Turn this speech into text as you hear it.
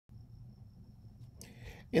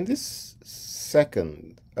In this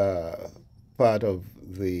second part of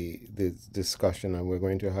the discussion, and we're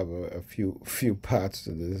going to have a few parts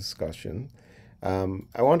to the discussion.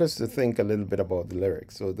 I want us to think a little bit about the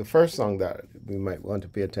lyrics. So the first song that we might want to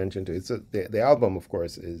pay attention to, the album, of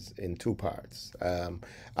course, is in two parts.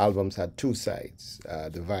 Albums had two sides.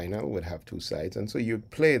 The vinyl would have two sides, and so you'd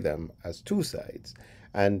play them as two sides.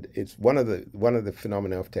 And it's one of the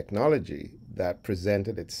phenomena of technology that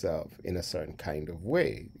presented itself in a certain kind of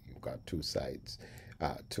way. You've got two sides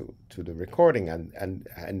to the recording,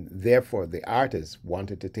 and therefore the artist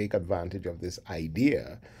wanted to take advantage of this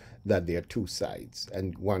idea that there are two sides,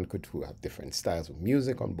 and one could have different styles of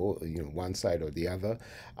music on both, one side or the other,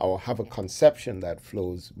 or have a conception that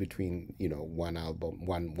flows between, one album,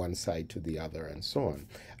 one side to the other, and so on.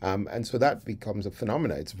 And so that becomes a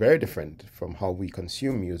phenomena. It's very different from how we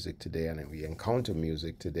consume music today, and we encounter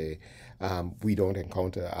music today. We don't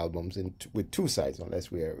encounter albums with two sides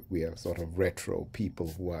unless we are sort of retro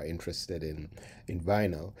people who are interested in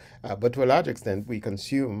vinyl. But to a large extent, we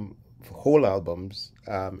consume whole albums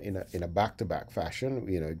in a back-to-back fashion.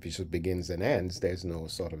 It just begins and ends. There's no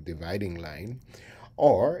sort of dividing line.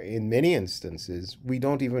 Or in many instances, we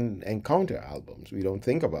don't even encounter albums. We don't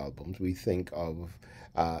think of albums. We think of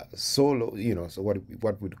solo, so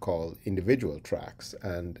what we'd call individual tracks,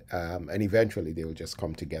 and eventually they will just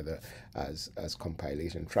come together as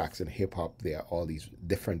compilation tracks. In hip hop, there are all these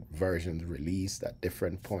different versions released at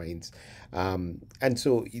different points, and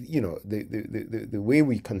so the way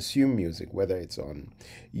we consume music, whether it's on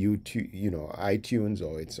YouTube, iTunes,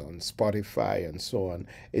 or it's on Spotify and so on,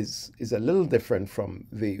 is a little different from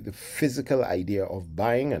the physical idea of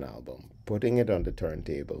buying an album, putting it on the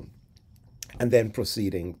turntable, and then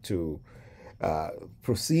proceeding to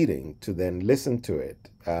then listen to it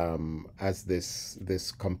as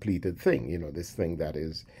this completed thing. This thing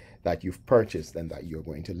that you've purchased and that you're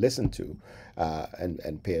going to listen to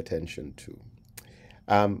and pay attention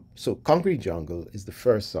to. So Concrete Jungle is the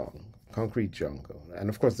first song, Concrete Jungle, and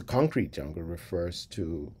of course the Concrete Jungle refers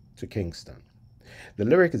to Kingston. The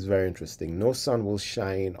lyric is very interesting. No sun will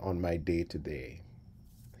shine on my day to day.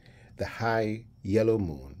 The high yellow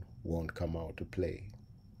moon won't come out to play.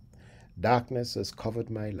 Darkness has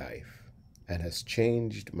covered my life and has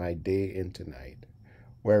changed my day into night.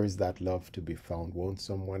 Where is that love to be found? Won't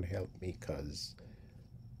someone help me? 'Cause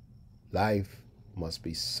life must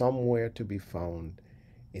be somewhere to be found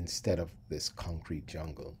instead of this concrete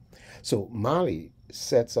jungle. So Marley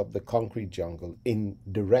sets up the concrete jungle in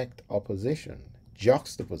direct opposition,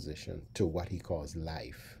 juxtaposition to what he calls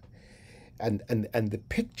life. And the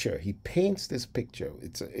picture, he paints this picture.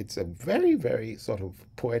 It's a very, very sort of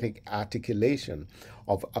poetic articulation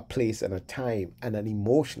of a place and a time and an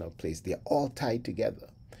emotional place. They're all tied together.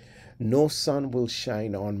 No sun will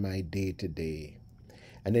shine on my day to day.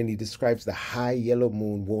 And then he describes the high yellow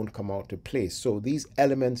moon won't come out to play. So these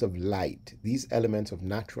elements of light, these elements of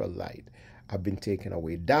natural light, have been taken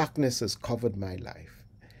away. Darkness has covered my life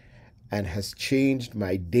and has changed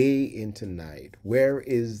my day into night. Where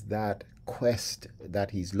is that quest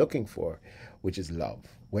that he's looking for, which is love?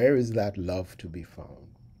 Where is that love to be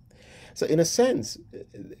found? So in a sense,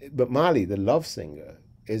 but Marley, the love singer,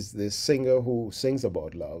 is this singer who sings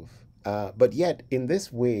about love. But yet, in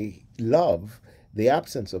this way, love, the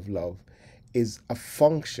absence of love, is a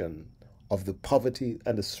function of the poverty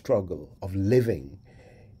and the struggle of living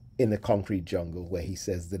in the concrete jungle, where he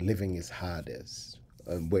says the living is hardest,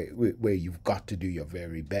 where you've got to do your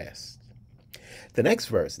very best. The next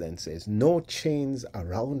verse then says, no chains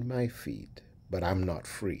around my feet, but I'm not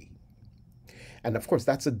free. And of course,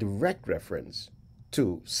 that's a direct reference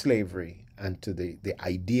to slavery and to the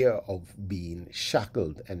idea of being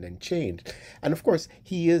shackled and then chained. And of course,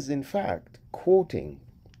 he is in fact quoting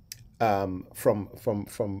from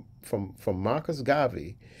Marcus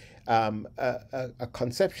Garvey, a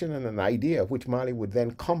conception and an idea which Marley would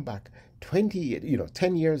then come back 10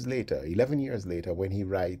 years later, 11 years later, when he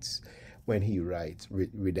writes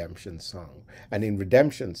Redemption Song. And in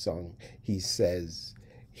Redemption Song, he says,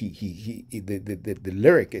 the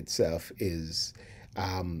lyric itself is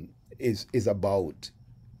about,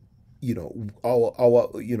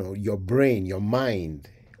 our your brain, your mind,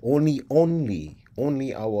 only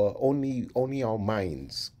our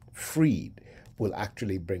minds freed will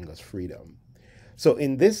actually bring us freedom. So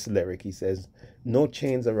in this lyric, he says, no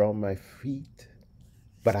chains around my feet,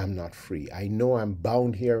 but I'm not free. I know I'm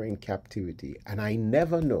bound here in captivity, and I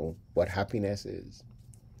never know what happiness is.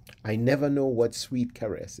 I never know what sweet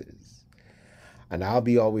caress is. And I'll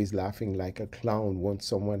be always laughing like a clown. Won't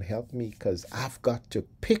someone help me? 'Cause I've got to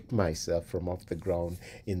pick myself from off the ground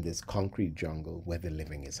in this concrete jungle where the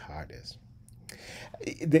living is hardest.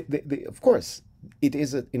 Of course, it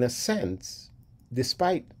is in a sense,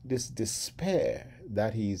 despite this despair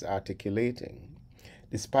that he's articulating,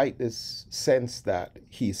 despite this sense that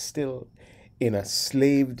he's still in a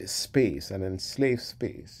slaved space, an enslaved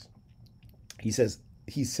space, he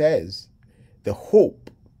says the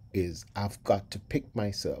hope is I've got to pick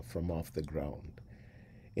myself from off the ground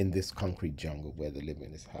in this concrete jungle where the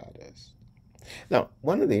living is hardest. Now,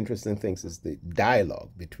 one of the interesting things is the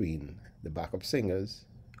dialogue between the backup singers,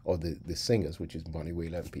 or the singers, which is Bonnie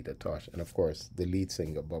Whaler and Peter Tosh, and of course the lead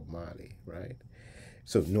singer, Bob Marley, right?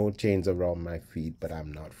 So, no chains around my feet, but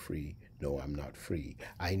I'm not free. No, I'm not free.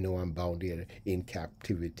 I know I'm bound here in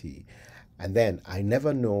captivity. And then I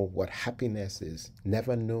never know what happiness is.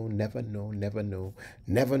 Never know, never know, never know.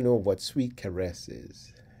 Never know what sweet caress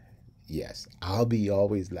is. Yes, I'll be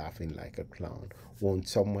always laughing like a clown. Won't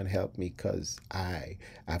someone help me? Because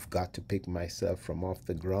I've got to pick myself from off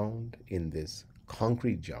the ground in this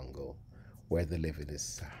concrete jungle where the living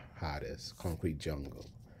is hardest. Concrete jungle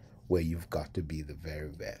where you've got to be the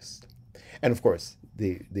very best. And of course,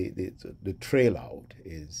 the trail out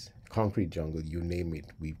is concrete jungle. You name it,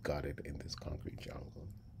 we've got it in this concrete jungle.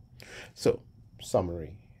 So,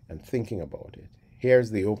 summary and thinking about it.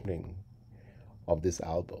 Here's the opening of this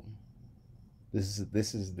album. This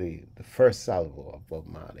is the first salvo of Bob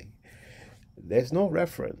Marley. There's no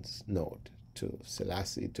reference note to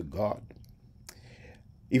Selassie, to God.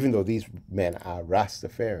 Even though these men are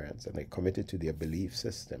Rastafarians and they're committed to their belief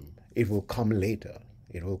system, it will come later.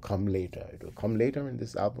 It will come later. It will come later in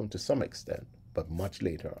this album to some extent, but much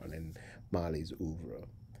later on in Marley's oeuvre.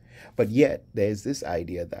 But yet, there's this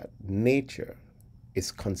idea that nature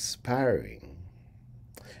is conspiring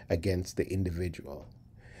against the individual,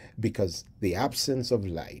 because the absence of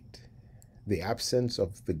light, the absence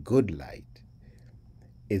of the good light,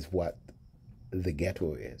 is what the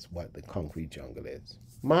ghetto is, what the concrete jungle is.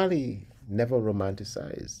 Marley never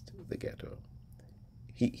romanticized the ghetto.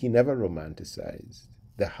 He never romanticized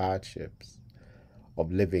the hardships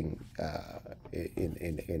of living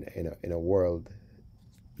in a world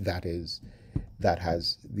that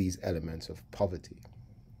has these elements of poverty.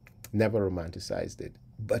 Never romanticized it,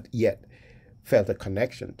 but yet felt a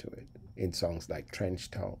connection to it in songs like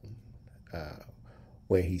Trench Town,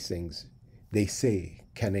 where he sings, "They say,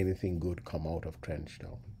 can anything good come out of Trench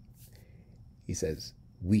Town?" He says,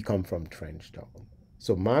 we come from Trench Town.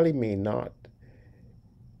 So Marley may not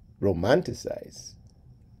romanticize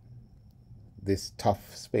this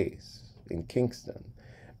tough space in Kingston,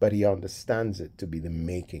 but he understands it to be the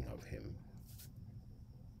making of him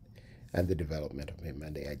and the development of him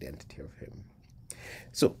and the identity of him.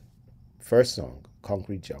 So, first song,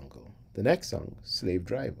 Concrete Jungle. The next song, Slave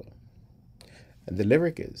Driver. And the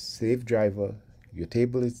lyric is, slave driver, your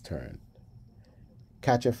table is turned.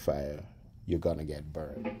 Catch a fire, you're gonna get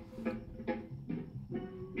burned.